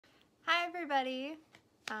Hi everybody,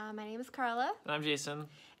 my name is Carla, And I'm Jason.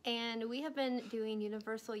 and we have been doing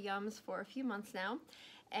Universal Yums for a few months now,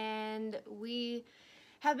 and we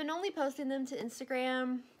have been only posting them to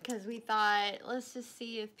Instagram because we thought, let's just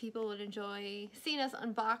see if people would enjoy seeing us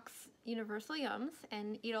unbox Universal Yums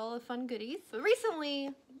and eat all the fun goodies. But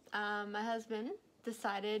recently, my husband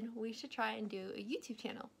decided we should try and do a YouTube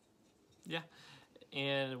channel. Yeah,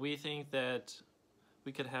 and we think that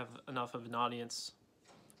we could have enough of an audience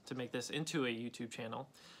to make this into a YouTube channel.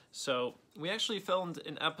 So we actually filmed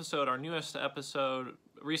an episode, our newest episode,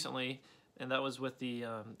 recently, and that was with the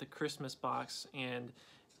Christmas box. And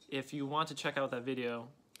if you want to check out that video,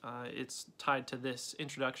 it's tied to this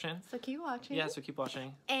introduction. So keep watching. Yeah, so keep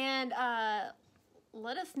watching. And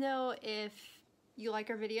let us know if you like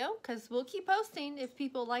our video, because we'll keep posting if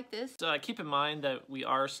people like this. Keep in mind that we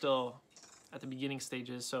are still at the beginning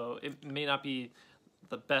stages, so it may not be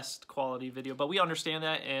the best quality video, but we understand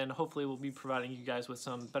that, and hopefully we'll be providing you guys with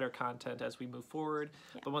some better content as we move forward.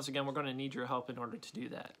 Yeah. But once again, we're going to need your help in order to do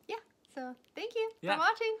that. Yeah, so thank you Yeah. for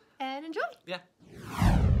watching and enjoy. Yeah.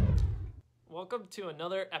 Welcome to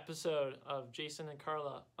another episode of Jason and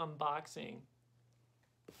Carla unboxing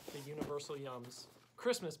the Universal Yums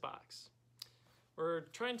Christmas box. We're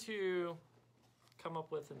trying to come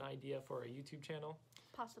up with an idea for a YouTube channel,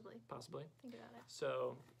 Possibly. Think about it.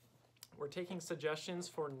 So we're taking suggestions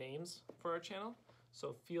for names for our channel.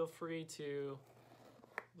 So feel free to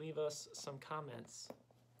leave us some comments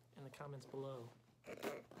in the comments below.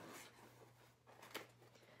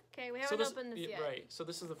 Okay, we haven't opened this yet. Right, so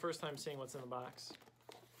this is the first time seeing what's in the box.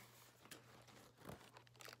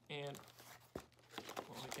 And,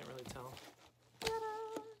 well, I can't really tell.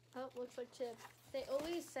 Ta-da! Oh, looks like chips. They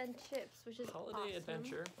always send chips, which is Holiday awesome.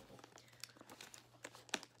 Adventure.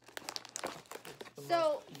 It's the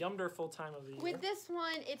So, most yumderful time of the year. With this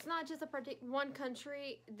one, it's not just one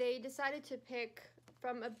country. They decided to pick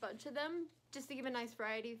from a bunch of them just to give a nice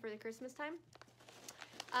variety for the Christmas time.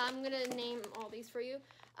 I'm gonna name all these for you.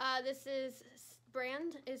 This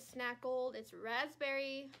brand is Snack Gold. It's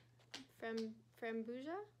raspberry from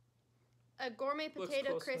Frambuja. A gourmet Looks potato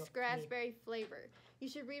close crisp enough to me. raspberry flavor. You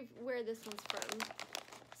should read where this one's from.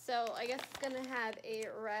 So I guess it's gonna have a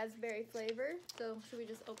raspberry flavor. So should we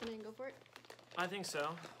just open it and go for it? I think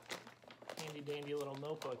so. Handy dandy little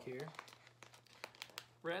notebook here.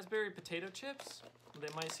 Raspberry potato chips. They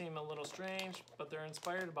might seem a little strange, but they're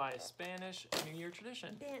inspired by a Spanish New Year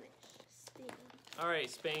tradition. Spanish. Spain. All right,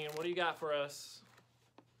 Spain, what do you got for us?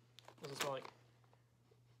 What does it smell like?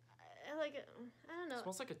 I like it. I don't know. It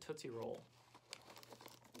smells like a Tootsie Roll.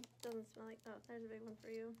 Doesn't smell like. Oh, there's a big one for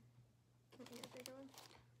you. Let me get a bigger one.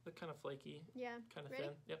 They're kind of flaky, Yeah. kind of Ready?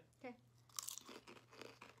 thin. Yep. Okay.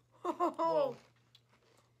 Whoa.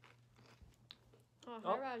 Oh,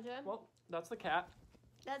 hi, Oh. Raja. Well, that's the cat.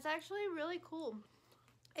 That's actually really cool.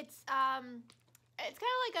 It's kind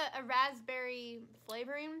of like a raspberry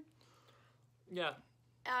flavoring. Yeah.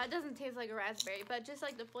 It doesn't taste like a raspberry, but just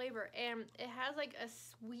like the flavor, and it has like a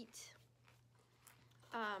sweet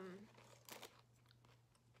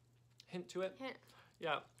Hint to it. hint.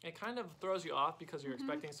 Yeah, it kind of throws you off because you're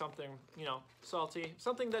expecting something, you know, salty,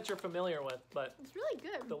 something that you're familiar with, but It's really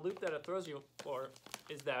good. the loop that it throws you for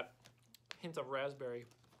is that hint of raspberry.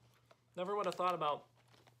 Never would have thought about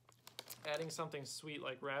adding something sweet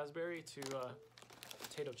like raspberry to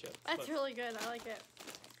potato chips. That's but really good. I like it.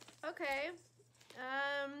 Okay.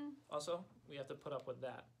 also, we have to put up with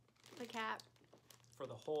that The cat. for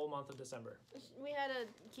the whole month of December. We had to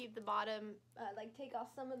keep the bottom, like take off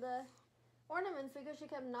some of the ornaments because she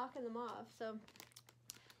kept knocking them off. So,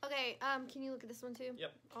 okay. Can you look at this one too?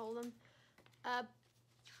 Yep. All of them.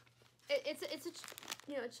 It's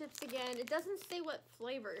chips again. It doesn't say what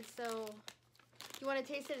flavor. So, you want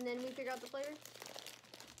to taste it and then we figure out the flavor?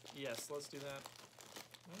 Yes, let's do that.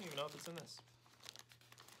 I don't even know if it's in this.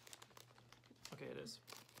 Okay, it is.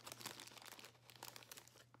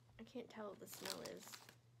 I can't tell what the smell is.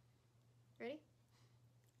 Ready?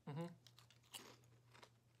 Mm-hmm.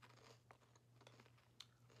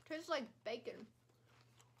 Tastes like bacon.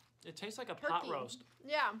 It tastes like a pot Turkey. roast.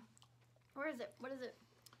 Yeah. Where is it? What is it?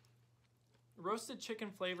 Roasted chicken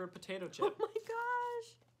flavored potato Oh chip. my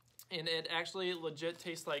gosh. And it actually legit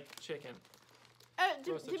tastes like chicken.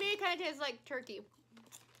 To Roasted me, it kind of tastes like turkey.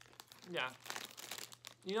 Yeah.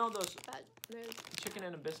 You know those But there's. chicken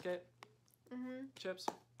and a biscuit Mm-hmm. chips?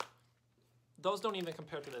 Those don't even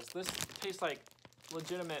compare to this. This tastes like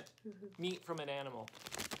legitimate meat from an animal.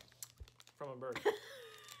 From a bird.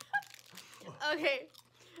 Okay.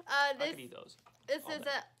 I This could eat those. this all is day.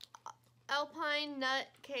 a alpine nut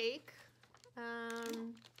cake.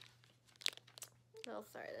 Oh,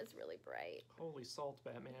 sorry, that's really bright. Holy salt,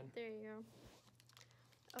 Batman. There you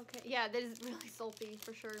go. Okay, yeah, that is really salty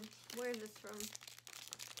for sure. Where is this from?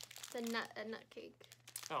 A nut cake.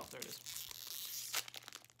 Oh, there it is.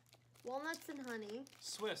 Walnuts and honey.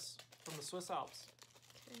 Swiss, from the Swiss Alps.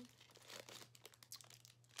 Okay.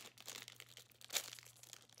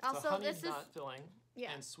 So Also, honey this is nut filling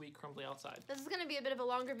yeah. and sweet crumbly outside. This is gonna be a bit of a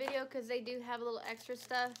longer video because they do have a little extra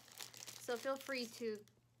stuff. So feel free to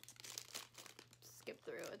skip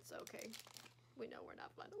through. It's okay. We know we're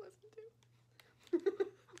not fun to listen to.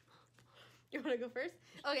 You wanna go first?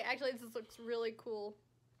 Okay, actually this looks really cool.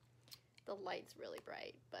 The light's really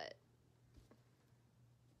bright, but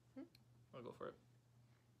I'll go for it.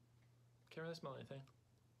 Can't really smell anything.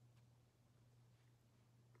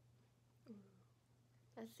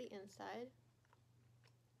 that's the inside.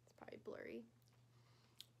 It's probably blurry.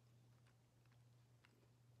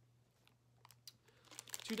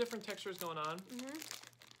 Two different textures going on. Mm-hmm.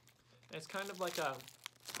 It's kind of like a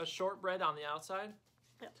shortbread on the outside.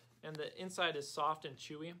 Yep. And the inside is soft and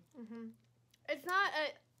chewy. Mm-hmm. It's not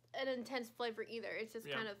an intense flavor either. It's just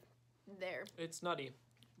kind of there. It's nutty,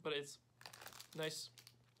 but it's nice,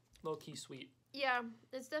 low-key sweet. Yeah,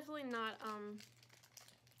 it's definitely not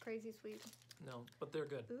crazy sweet. No, but they're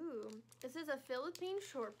good. Ooh, this is a Philippine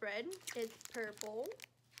shortbread. It's purple.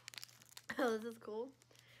 Oh, this is cool.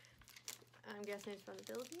 I'm guessing it's from the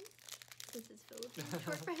Philippines, since it's Philippine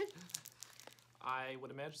shortbread. I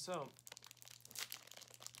would imagine so.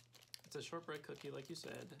 It's a shortbread cookie, like you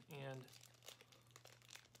said, and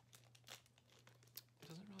it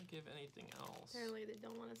doesn't really give anything else. Apparently they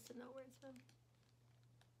don't want us to know where it's from.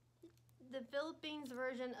 The Philippines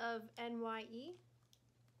version of NYE.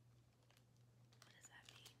 What does that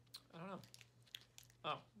mean? I don't know.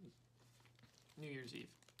 Oh, New Year's Eve.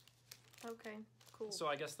 Okay, cool. So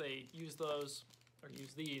I guess they use those, or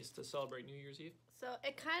use these to celebrate New Year's Eve. So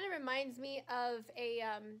it kind of reminds me of a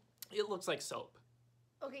It looks like soap.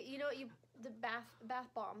 okay, you know what the bath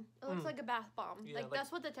bomb. It looks like a bath bomb. Yeah, like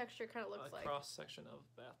that's what the texture kind of looks like. A cross section of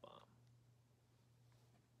bath bomb.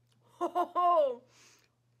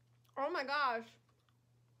 Oh my gosh.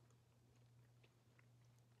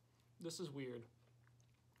 This is weird.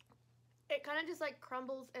 It kind of just like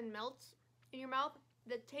crumbles and melts in your mouth.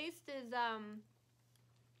 The taste is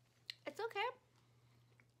it's okay.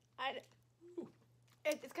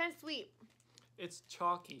 It's kind of sweet. It's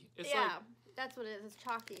chalky. It's yeah, like that's what it is. It's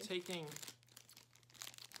chalky. taking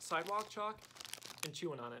sidewalk chalk and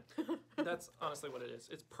chewing on it. That's honestly what it is.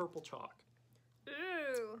 It's purple chalk.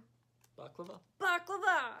 Ooh. Baklava?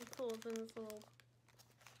 Baklava. Cool. It's in this little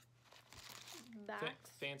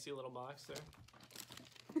box. Fancy little box there.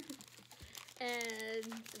 And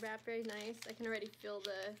it's wrapped very nice. I can already feel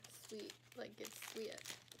the sweet, like it's sweet,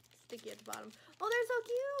 sticky at the bottom. Oh, they're so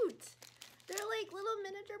cute. They're like little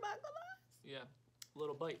miniature baklavas. Yeah,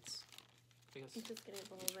 little bites. I guess. I'm just getting the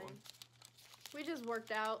whole Each thing. one. We just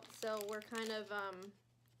worked out, so we're kind of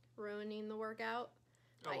ruining the workout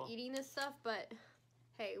by eating this stuff. But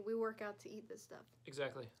hey, we work out to eat this stuff.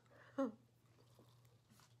 Exactly.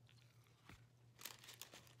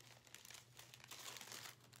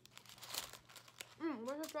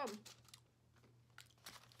 Where's it from?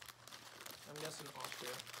 I'm guessing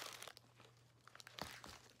Austria.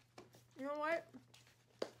 You know what?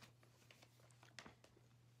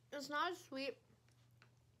 It's not as sweet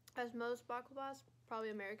as most baklavas. Probably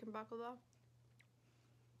American baklava.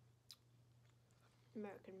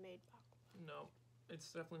 American made baklava. No, it's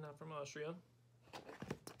definitely not from Austria.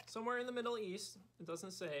 Somewhere in the Middle East. It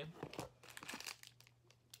doesn't say.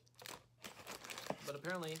 But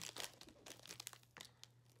apparently,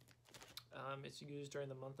 it's used during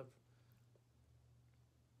the month of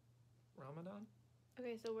Ramadan.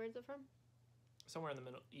 Okay, so where's it from? Somewhere in the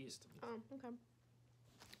Middle East. Oh, okay.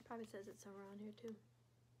 Probably says it's somewhere around here too.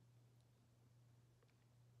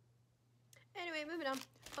 Anyway, moving on.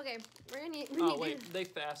 Okay, we're gonna need. Oh wait, they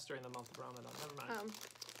fast during the month of Ramadan. Never mind.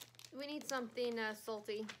 We need something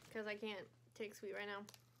salty because I can't take sweet right now.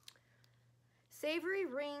 Savory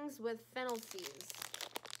rings with fennel seeds.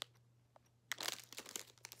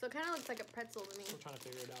 So it kind of looks like a pretzel to me. I'm trying to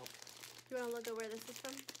figure it out. You want to look at where this is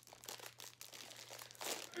from?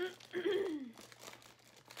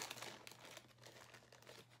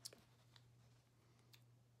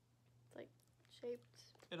 It's like shaped.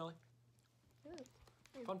 Italy.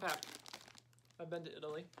 Ooh. Fun fact. I've been to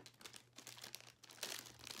Italy.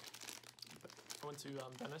 I went to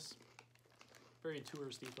Venice. Very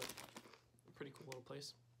touristy, but a pretty cool little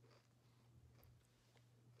place.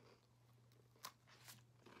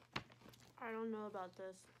 I don't know about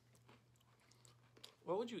this.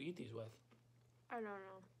 What would you eat these with? I don't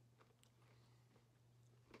know.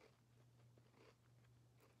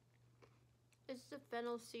 It's the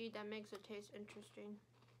fennel seed that makes it taste interesting.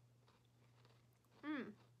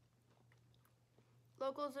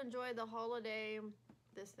 Locals enjoy the holiday,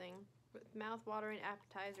 this thing, with mouth-watering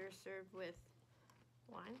appetizers served with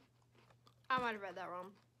wine. I might have read that wrong.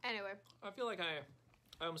 Anyway. I feel like I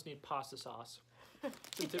almost need pasta sauce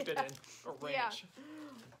to dip it in, or ranch.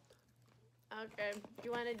 Yeah. Okay, do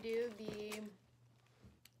you want to do the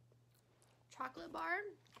chocolate bar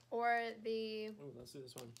or the... Ooh, let's do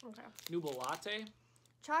this one. Okay. Nougat latte.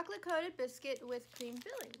 Chocolate-coated biscuit with cream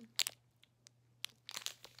filling.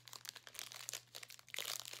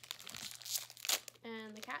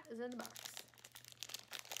 And the cat is in the box.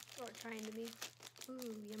 Or trying to be.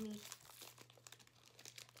 Ooh, yummy.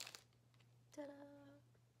 Ta-da!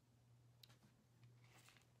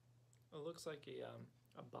 It looks like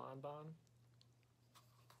a bonbon.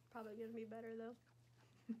 Probably gonna be better though.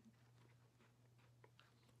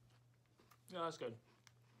 Yeah, that's good.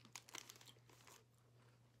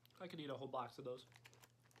 I could eat a whole box of those.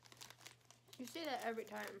 You say that every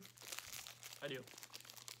time. I do.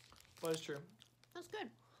 But it's true. That's good.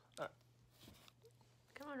 Alright.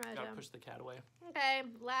 Come on, Raja. Gotta push the cat away. Okay,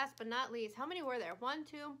 last but not least, how many were there? 1,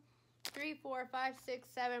 2, 3, 4, 5, 6,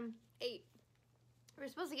 7, 8. We were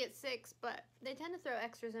supposed to get 6, but they tend to throw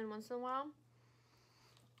extras in once in a while.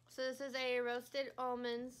 So this is a roasted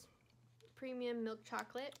almonds premium milk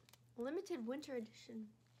chocolate, limited winter edition.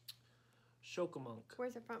 Chocomonk.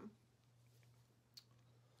 Where's it from?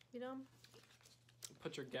 You know?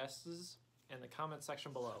 Put your guesses in the comment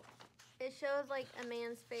section below. It shows like a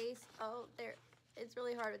man's face. Oh, there. It's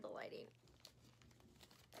really hard with the lighting.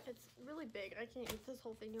 It's really big. I can't eat this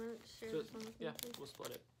whole thing. You want to share this one with me? Yeah, Please? we'll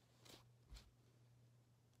split it.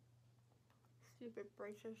 Stupid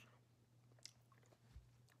braces.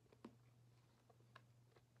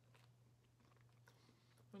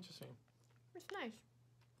 Interesting. It's nice.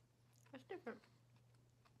 It's different.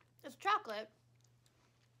 It's chocolate.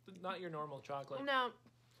 Not your normal chocolate. No.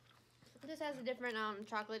 This has a different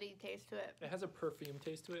chocolatey taste to it. It has a perfume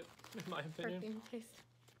taste to it, in my opinion. Perfume taste.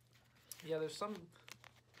 Yeah, there's some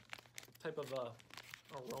type of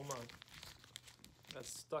aroma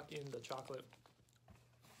that's stuck in the chocolate.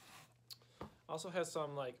 Also has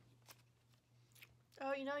some like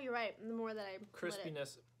Oh, you know, you're right. The more that I let it.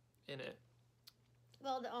 crispiness in it.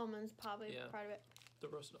 Well, the almonds probably Yeah. part of it. The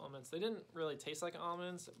roasted almonds. They didn't really taste like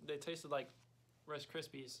almonds. They tasted like Rice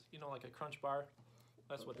Krispies. You know, like a Crunch Bar.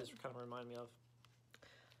 That's what this kind of reminded me of.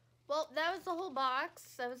 Well, that was the whole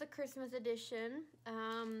box. That was a Christmas edition.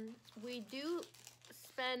 We do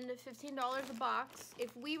spend $15 a box.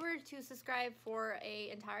 If we were to subscribe for an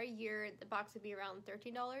entire year, the box would be around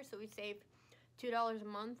 $13. So we'd save $2 a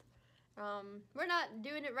month. We're not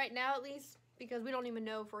doing it right now, at least, because we don't even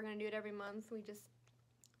know if we're going to do it every month. We just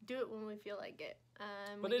do it when we feel like it.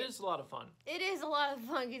 But it is a lot of fun. It is a lot of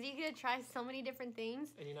fun because you get to try so many different things.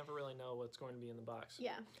 And you never really know what's going to be in the box.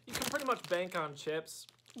 Yeah. You can pretty much bank on chips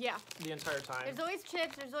Yeah. the entire time. There's always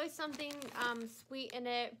chips. There's always something sweet in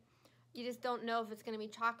it. You just don't know if it's going to be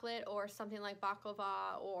chocolate or something like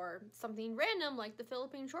baklava or something random like the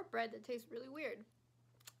Philippine shortbread that tastes really weird.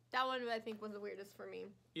 That one I think was the weirdest for me.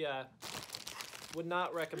 Yeah. Would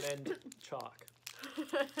not recommend chalk.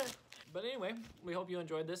 But anyway, we hope you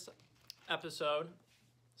enjoyed this episode.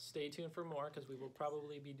 Stay tuned for more because we will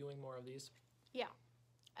probably be doing more of these. Yeah.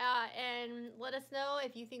 And let us know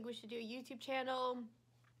if you think we should do a YouTube channel.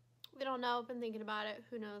 We don't know. Been thinking about it.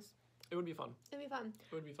 Who knows? It would be fun. It'd be fun.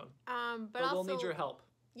 It would be fun. But also, we'll need your help.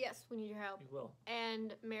 Yes, we need your help. We will.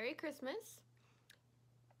 And Merry Christmas.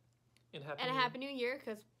 And a Happy New Year,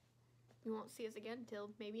 because you won't see us again until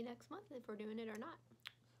maybe next month if we're doing it or not.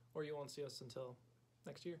 Or you won't see us until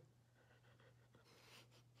next year.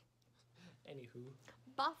 Anywho.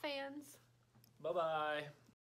 Bye, fans. Bye-bye.